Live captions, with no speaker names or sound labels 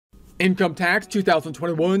Income tax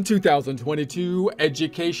 2021-2022,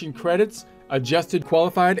 education credits, adjusted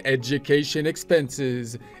qualified education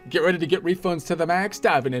expenses. Get ready to get refunds to the max,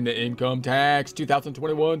 diving into income tax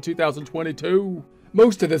 2021-2022.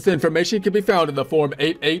 Most of this information can be found in the Form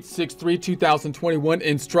 8863-2021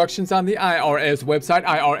 instructions on the IRS website,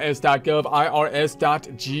 irs.gov,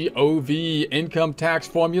 irs.gov. Income tax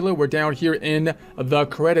formula, we're down here in the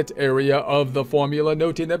credit area of the formula,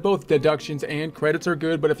 noting that both deductions and credits are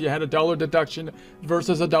good, but if you had a dollar deduction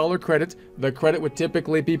versus a dollar credit, the credit would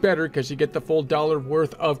typically be better because you get the full dollar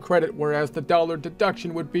worth of credit, whereas the dollar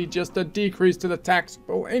deduction would be just a decrease to the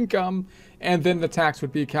taxable income, and then the tax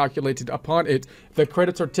would be calculated upon it. The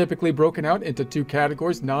credits are typically broken out into two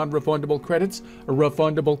categories: non-refundable credits,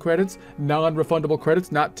 refundable credits. Non-refundable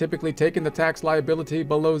credits not typically taking the tax liability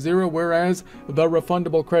below zero, whereas the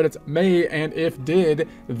refundable credits may, and if did,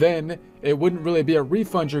 then it wouldn't really be a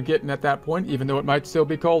refund you're getting at that point, even though it might still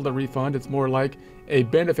be called a refund. It's more like a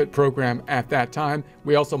benefit program at that time.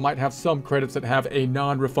 We also might have some credits that have a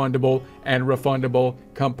non-refundable and refundable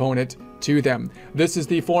component to them. This is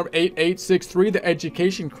the Form 8863, the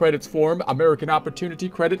education credits form, American Opportunity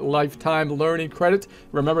Credit, Lifetime Learning Credit.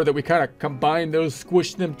 Remember that we kind of combine those,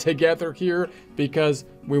 squish them together here because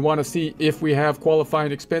we want to see if we have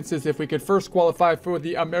qualifying expenses. If we could first qualify for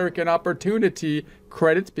the American Opportunity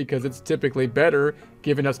Credit because it's typically better,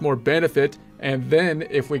 giving us more benefit, and then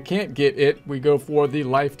if we can't get it, we go for the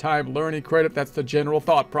Lifetime Learning Credit. That's the general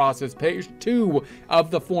thought process. Page 2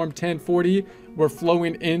 of the Form 1040, we're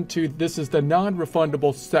flowing into, this is the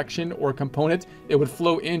non-refundable section or component. It would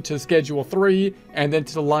flow into Schedule 3 and then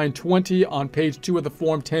to line 20 on page 2 of the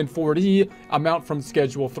Form 1040, amount from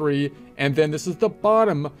Schedule 3. And then this is the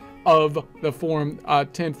bottom of the Form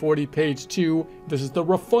 1040, page 2. This is the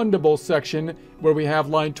refundable section where we have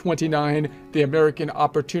line 29, the American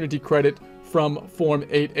Opportunity Credit from Form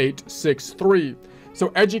 8863.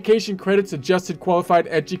 So education credits, adjusted qualified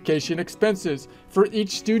education expenses. For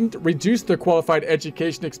each student, reduce the qualified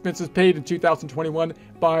education expenses paid in 2021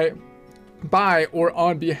 by or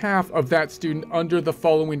on behalf of that student under the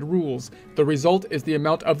following rules. The result is the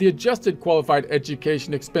amount of the adjusted qualified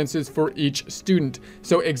education expenses for each student.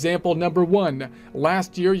 So example number 1,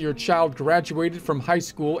 last year your child graduated from high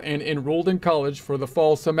school and enrolled in college for the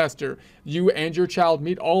fall semester. You and your child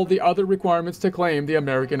meet all the other requirements to claim the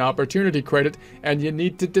American Opportunity Credit, and you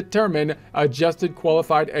need to determine adjusted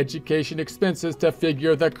qualified education expenses to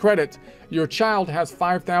figure the credit. Your child has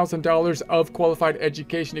 $5,000 of qualified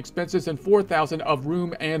education expenses and $4,000 of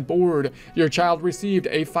room and board. Your child received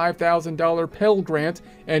a $5,000 Pell Grant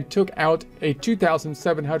and took out a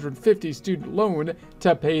 $2,750 student loan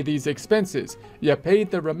to pay these expenses. You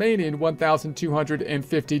paid the remaining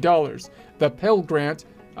 $1,250. The Pell Grant,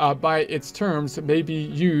 by its terms, may be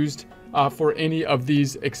used for any of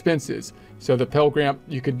these expenses. So the Pell Grant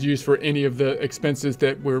you could use for any of the expenses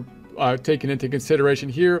that were taken into consideration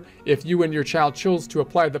here. If you and your child chose to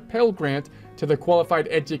apply the Pell Grant to the qualified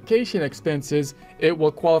education expenses, it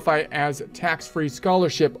will qualify as tax-free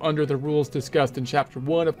scholarship under the rules discussed in Chapter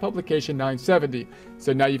 1 of Publication 970.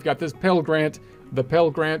 So now you've got this Pell Grant. The Pell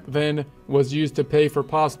Grant then was used to pay for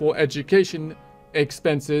possible education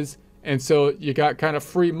expenses, and so you got kind of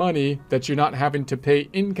free money that you're not having to pay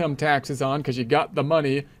income taxes on because you got the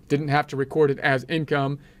money, didn't have to record it as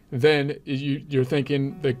income. Then you're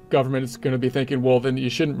thinking, the government is going to be thinking, well, then you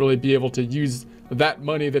shouldn't really be able to use that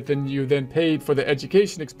money that then you then paid for the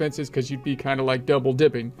education expenses because you'd be kind of like double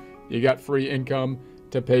dipping. You got free income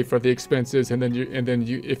to pay for the expenses, and then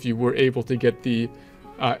you if you were able to get the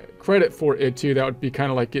credit for it too, that would be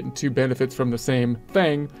kind of like getting two benefits from the same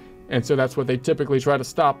thing. And so that's what they typically try to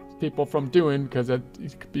stop people from doing because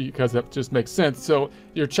that just makes sense. So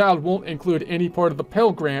your child won't include any part of the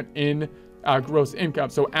Pell Grant in gross income.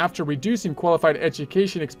 So after reducing qualified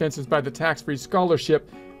education expenses by the tax-free scholarship,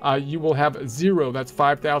 you will have zero. That's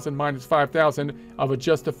 $5,000 minus $5,000 of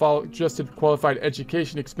adjusted qualified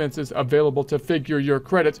education expenses available to figure your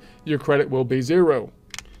credit. Your credit will be zero.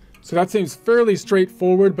 So that seems fairly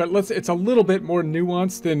straightforward, but it's a little bit more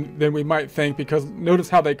nuanced than we might think, because notice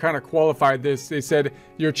how they kind of qualified this. They said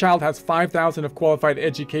your child has $5,000 of qualified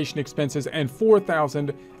education expenses and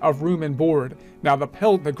 $4,000 of room and board. Now the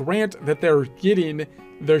grant that they're getting,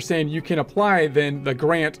 they're saying you can apply then the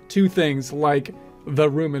grant to things like the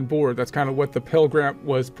room and board. That's kind of what the Pell Grant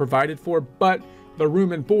was provided for, but the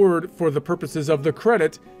room and board for the purposes of the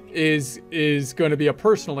credit is going to be a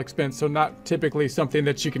personal expense, so not typically something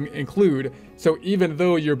that you can include. So even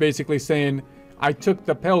though you're basically saying, I took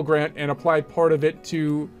the Pell Grant and applied part of it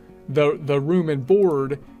to the room and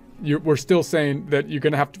board, we're still saying that you're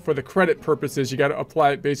going to have to, for the credit purposes, you got to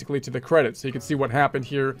apply it basically to the credit. So you can see what happened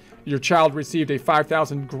here. Your child received a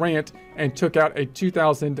 $5,000 grant and took out a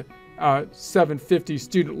 $2,750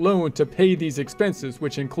 student loan to pay these expenses,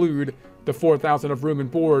 which include the $4,000 of room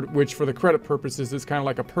and board, which for the credit purposes is kind of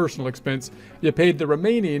like a personal expense. You paid the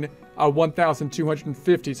remaining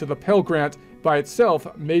 $1,250. So the Pell Grant by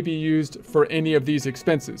itself may be used for any of these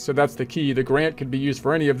expenses. So that's the key. The grant can be used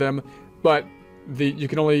for any of them, but you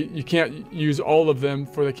can't use all of them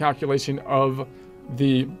for the calculation of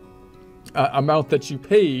the amount that you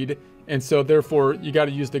paid, and so therefore you got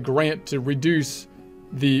to use the grant to reduce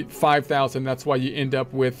the $5,000. That's why you end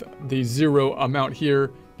up with the zero amount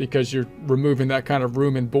here, because you're removing that kind of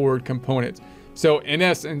room and board component. So in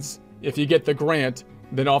essence, if you get the grant,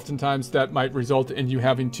 then oftentimes that might result in you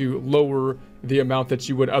having to lower the amount that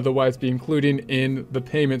you would otherwise be including in the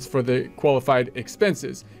payments for the qualified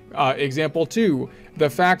expenses. Example 2, the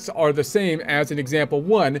facts are the same as in example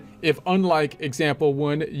 1 if, unlike example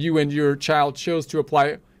 1, you and your child chose to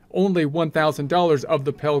apply only $1,000 of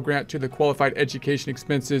the Pell Grant to the qualified education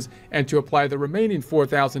expenses and to apply the remaining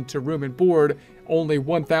 $4,000 to room and board, only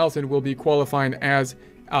 $1,000 will be qualifying as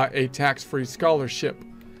a tax-free scholarship.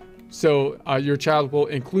 So your child will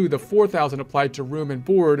include the $4,000 applied to room and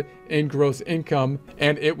board in gross income,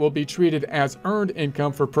 and it will be treated as earned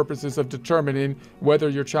income for purposes of determining whether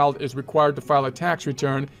your child is required to file a tax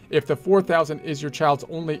return. If the $4,000 is your child's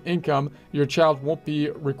only income, your child won't be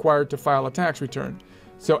required to file a tax return.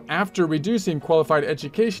 So after reducing qualified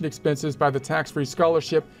education expenses by the tax-free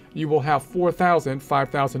scholarship, you will have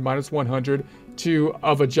 $4,000 minus 100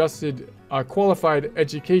 of adjusted qualified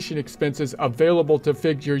education expenses available to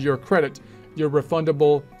figure your credit. Your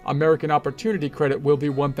refundable American Opportunity credit will be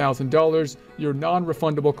 $1,000. Your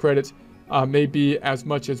non-refundable credit may be as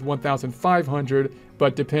much as $1,500,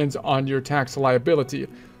 but depends on your tax liability.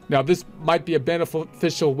 Now, this might be a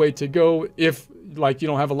beneficial way to go if, like, you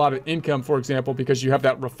don't have a lot of income, for example, because you have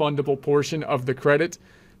that refundable portion of the credit.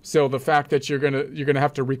 So the fact that you're gonna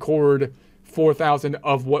have to record $4,000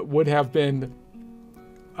 of what would have been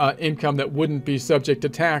income that wouldn't be subject to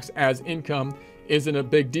tax as income isn't a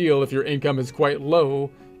big deal if your income is quite low,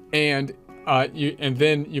 and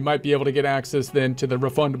then you might be able to get access then to the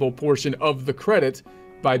refundable portion of the credit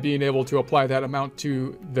by being able to apply that amount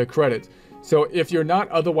to the credit. So if you're not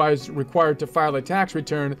otherwise required to file a tax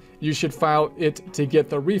return, you should file it to get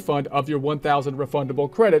the refund of your $1,000 refundable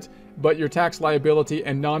credit, but your tax liability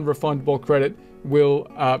and non-refundable credit will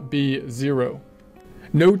be zero.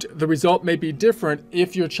 Note, the result may be different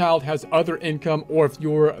if your child has other income or if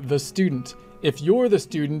you're the student. If you're the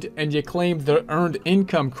student and you claim the earned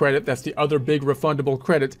income credit, that's the other big refundable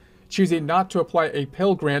credit, choosing not to apply a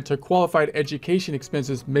Pell Grant to qualified education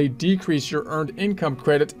expenses may decrease your earned income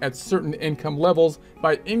credit at certain income levels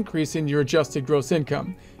by increasing your adjusted gross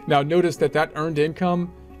income. Now notice that earned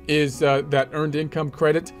income is that earned income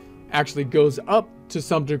credit actually goes up to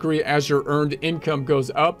some degree as your earned income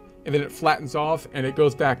goes up, and then it flattens off and it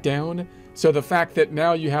goes back down. So the fact that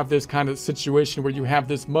now you have this kind of situation where you have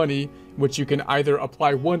this money, which you can either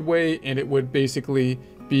apply one way and it would basically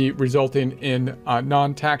be resulting in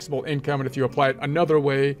non-taxable income, and if you apply it another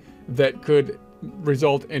way that could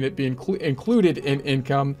result in it being included in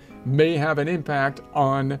income, may have an impact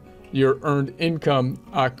on your earned income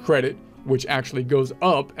credit, which actually goes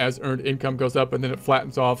up as earned income goes up, and then it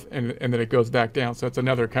flattens off and then it goes back down. So it's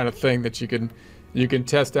another kind of thing that you can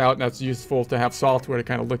test out, and that's useful to have software to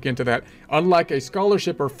kind of look into that. Unlike a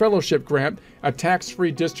scholarship or fellowship grant, a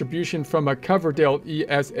tax-free distribution from a Coverdell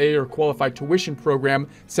ESA or qualified tuition program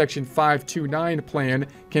Section 529 plan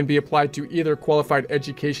can be applied to either qualified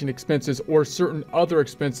education expenses or certain other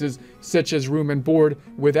expenses such as room and board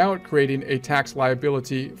without creating a tax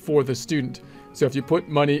liability for the student. So if you put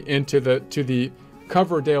money into the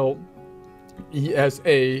Coverdell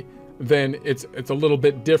ESA, then it's a little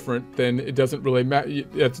bit different. Then it doesn't really matter.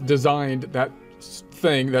 It's designed,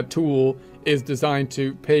 that tool is designed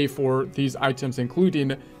to pay for these items,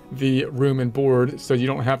 including the room and board. So you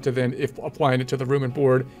don't have to then, if applying it to the room and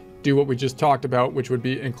board, do what we just talked about, which would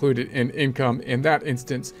be included in income in that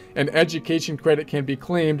instance. An education credit can be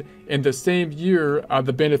claimed in the same year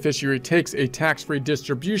the beneficiary takes a tax-free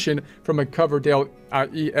distribution from a Coverdell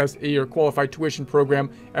ESA or qualified tuition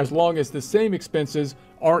program, as long as the same expenses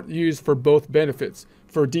aren't used for both benefits.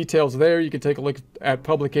 For details there, you can take a look at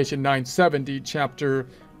Publication 970, Chapter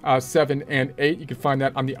 7 and 8. You can find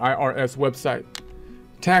that on the IRS website.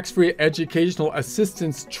 Tax-free educational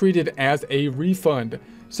assistance treated as a refund.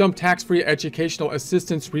 Some tax-free educational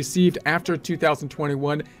assistance received after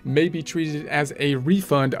 2021 may be treated as a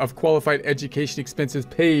refund of qualified education expenses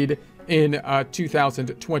paid in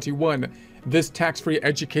 2021. This tax-free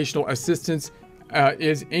educational assistance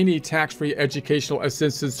is any tax-free educational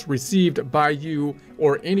assistance received by you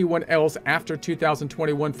or anyone else after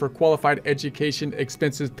 2021 for qualified education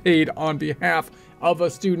expenses paid on behalf of a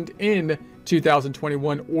student in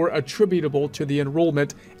 2021 or attributable to the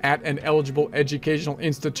enrollment at an eligible educational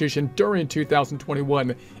institution during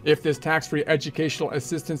 2021. If this tax-free educational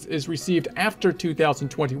assistance is received after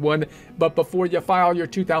 2021, but before you file your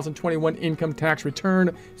 2021 income tax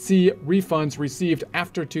return, see refunds received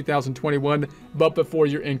after 2021, but before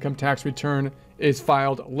your income tax return is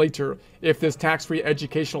filed later. If this tax-free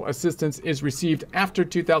educational assistance is received after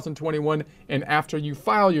 2021 and after you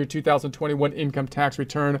file your 2021 income tax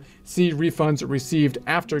return, see refunds received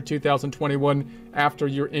after 2021 after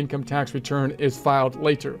your income tax return is filed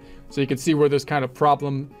later. So you can see where this kind of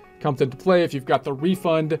problem comes into play. If you've got the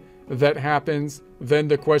refund that happens, then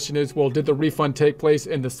the question is, well, did the refund take place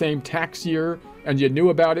in the same tax year and you knew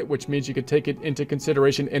about it, which means you could take it into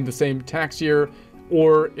consideration in the same tax year?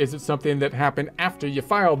 Or is it something that happened after you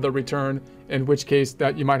filed the return, in which case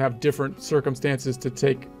that you might have different circumstances to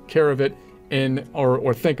take care of it in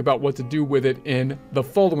or think about what to do with it in the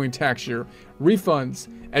following tax year. Refunds.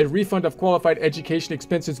 A refund of qualified education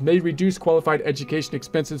expenses may reduce qualified education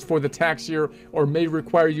expenses for the tax year or may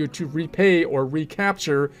require you to repay or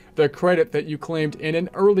recapture the credit that you claimed in an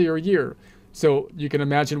earlier year. So you can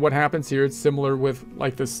imagine what happens here. It's similar with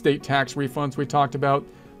like the state tax refunds we talked about.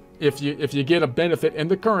 If you get a benefit in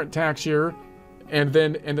the current tax year and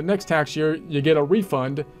then in the next tax year you get a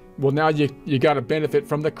refund, well, now you got a benefit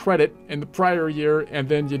from the credit in the prior year, and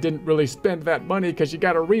then you didn't really spend that money because you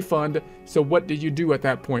got a refund. So what do you do at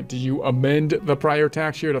that point? Do you amend the prior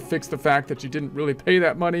tax year to fix the fact that you didn't really pay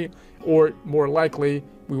that money? Or more likely,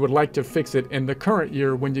 we would like to fix it in the current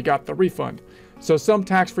year when you got the refund. So some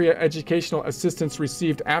tax-free educational assistance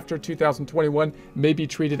received after 2021 may be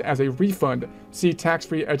treated as a refund. See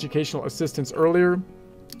tax-free educational assistance earlier.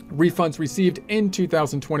 Refunds received in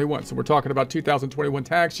 2021. So we're talking about 2021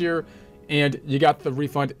 tax year, and you got the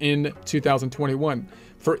refund in 2021.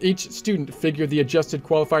 For each student, figure the adjusted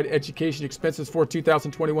qualified education expenses for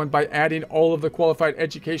 2021 by adding all of the qualified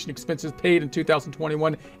education expenses paid in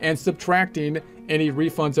 2021 and subtracting any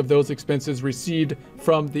refunds of those expenses received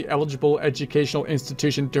from the eligible educational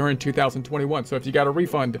institution during 2021. So if you got a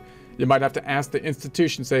refund, you might have to ask the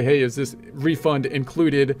institution, say, hey, is this refund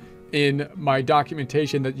included in my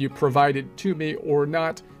documentation that you provided to me or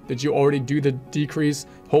not? Did you already do the decrease?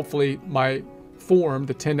 Hopefully my form,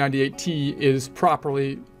 the 1098-T, is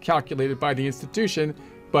properly calculated by the institution,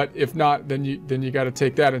 but if not, then you got to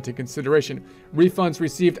take that into consideration. Refunds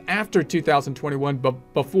received after 2021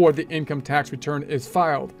 but before the income tax return is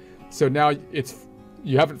filed. So now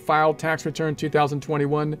you haven't filed tax return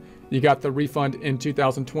 2021, you got the refund in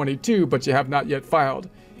 2022, but you have not yet filed.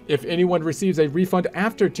 If anyone receives a refund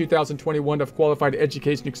after 2021 of qualified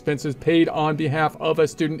education expenses paid on behalf of a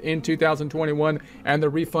student in 2021 and the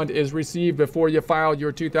refund is received before you file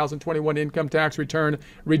your 2021 income tax return,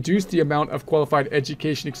 reduce the amount of qualified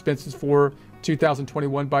education expenses for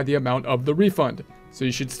 2021 by the amount of the refund. So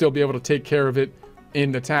you should still be able to take care of it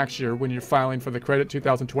in the tax year when you're filing for the credit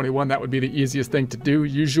 2021. That would be the easiest thing to do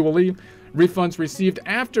usually. Refunds received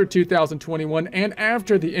after 2021 and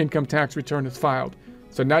after the income tax return is filed.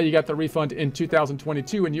 So now you got the refund in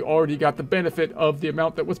 2022 and you already got the benefit of the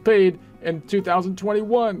amount that was paid in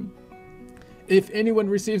 2021. If anyone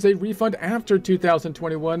receives a refund after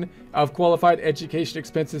 2021 of qualified education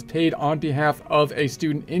expenses paid on behalf of a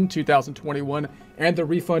student in 2021 and the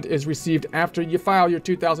refund is received after you file your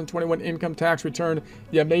 2021 income tax return,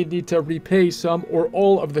 you may need to repay some or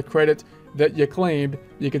all of the credit that you claimed.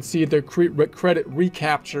 You can see the credit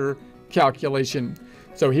recapture calculation.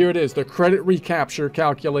 So here it is, the credit recapture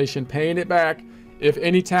calculation, paying it back. If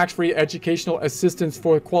any tax-free educational assistance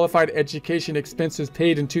for qualified education expenses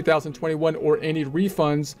paid in 2021 or any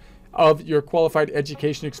refunds of your qualified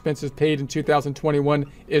education expenses paid in 2021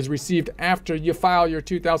 is received after you file your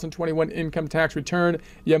 2021 income tax return,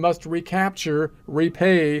 you must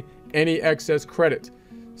repay any excess credit.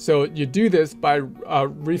 So you do this by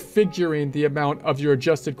refiguring the amount of your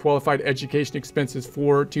adjusted qualified education expenses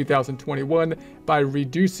for 2021 by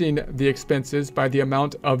reducing the expenses by the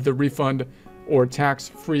amount of the refund or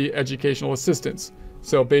tax-free educational assistance.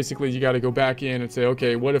 So basically you got to go back in and say,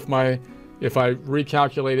 okay, what if I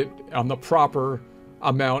recalculate it on the proper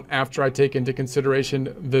amount after I take into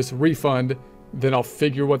consideration this refund, then I'll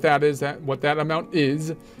figure what that is, what that amount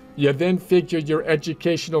is. You then figure your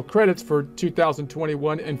educational credits for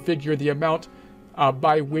 2021 and figure the amount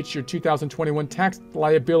by which your 2021 tax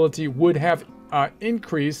liability would have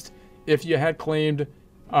increased if you had claimed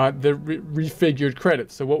the refigured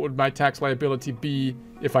credit. So what would my tax liability be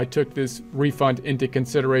if I took this refund into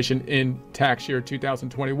consideration in tax year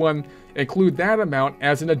 2021? Include that amount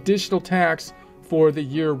as an additional tax for the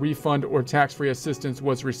year refund or tax-free assistance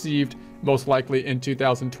was received, most likely in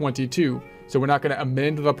 2022. So we're not going to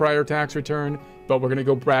amend the prior tax return, but we're going to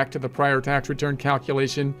go back to the prior tax return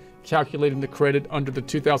calculation, calculating the credit under the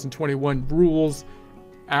 2021 rules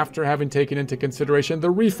after having taken into consideration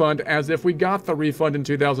the refund as if we got the refund in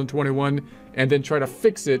 2021, and then try to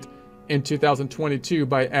fix it in 2022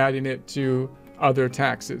 by adding it to other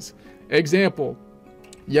taxes. Example,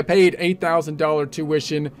 you paid $8,000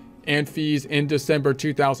 tuition and fees in December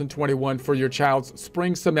 2021 for your child's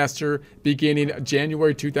spring semester beginning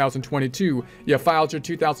January 2022. You filed your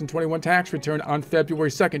 2021 tax return on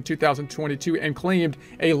February 2nd, 2022 and claimed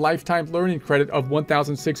a lifetime learning credit of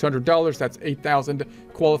 $1,600. That's $8,000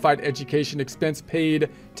 qualified education expense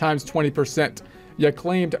paid times 20%. You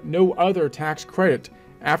claimed no other tax credit.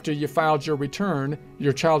 After you filed your return,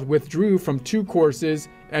 your child withdrew from 2 courses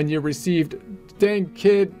and you received, dang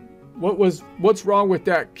kid, what's wrong with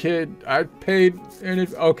that kid? I paid, and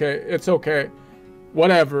it's okay.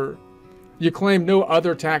 Whatever. You claim no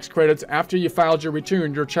other tax credits. After you filed your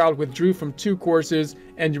return, your child withdrew from 2 courses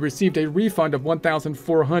and you received a refund of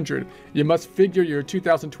 $1,400. You must figure your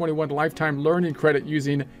 2021 lifetime learning credit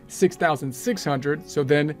using $6,600. So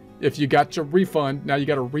then if you got your refund, now you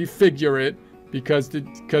got to refigure it because they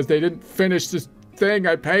didn't finish this thing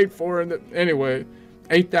I paid for. And anyway,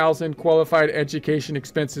 $8,000 qualified education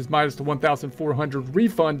expenses minus the $1,400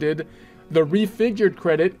 refunded. The refigured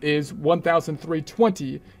credit is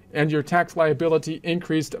 $1,320, and your tax liability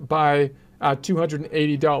increased by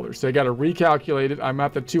 $280. So you got to recalculate it. I'm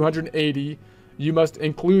at the $280. You must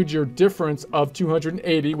include your difference of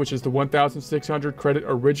 $280, which is the $1,600 credit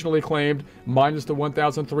originally claimed, minus the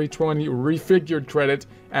 $1,320 refigured credit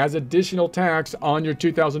as additional tax on your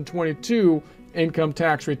 2022 income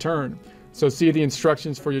tax return. So see the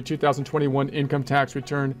instructions for your 2021 income tax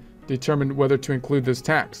return. Determine whether to include this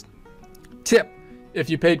tax. Tip: if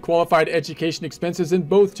you paid qualified education expenses in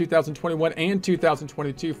both 2021 and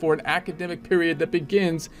 2022 for an academic period that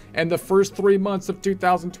begins in the first 3 months of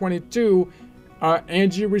 2022,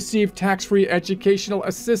 and you received tax-free educational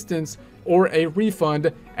assistance or a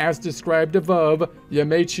refund as described above, you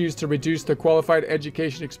may choose to reduce the qualified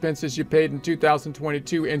education expenses you paid in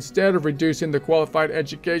 2022 instead of reducing the qualified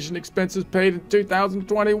education expenses paid in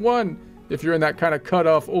 2021, if you're in that kind of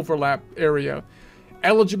cutoff overlap area.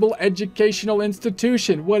 Eligible educational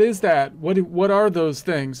institution. What is that? What are those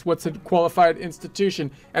things? What's a qualified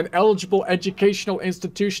institution? An eligible educational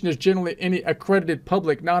institution is generally any accredited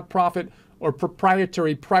public, nonprofit, or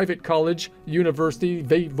proprietary private college, university,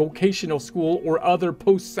 vocational school, or other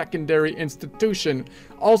post-secondary institution.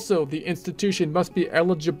 Also, the institution must be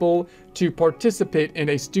eligible to participate in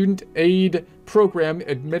a student aid program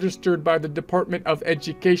administered by the Department of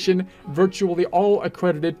Education. Virtually all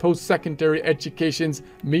accredited post-secondary educations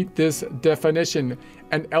meet this definition.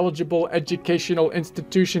 An eligible educational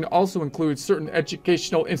institution also includes certain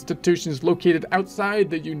educational institutions located outside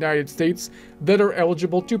the United States that are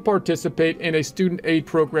eligible to participate in a student aid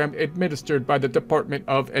program administered by the Department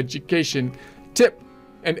of Education. Tip: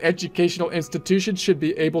 an educational institution should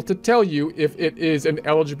be able to tell you if it is an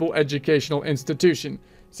eligible educational institution.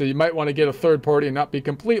 So you might want to get a third party and not be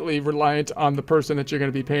completely reliant on the person that you're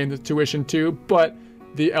going to be paying the tuition to, but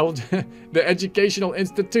the educational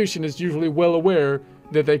institution is usually well aware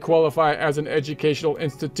that they qualify as an educational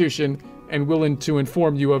institution and willing to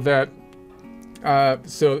inform you of that.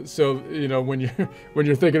 So you know, when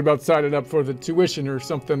you're thinking about signing up for the tuition or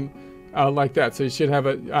something like that. So you should have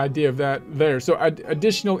an idea of that there. So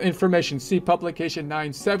additional information, see publication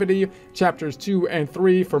 970, chapters 2 and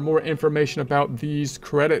 3 for more information about these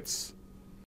credits.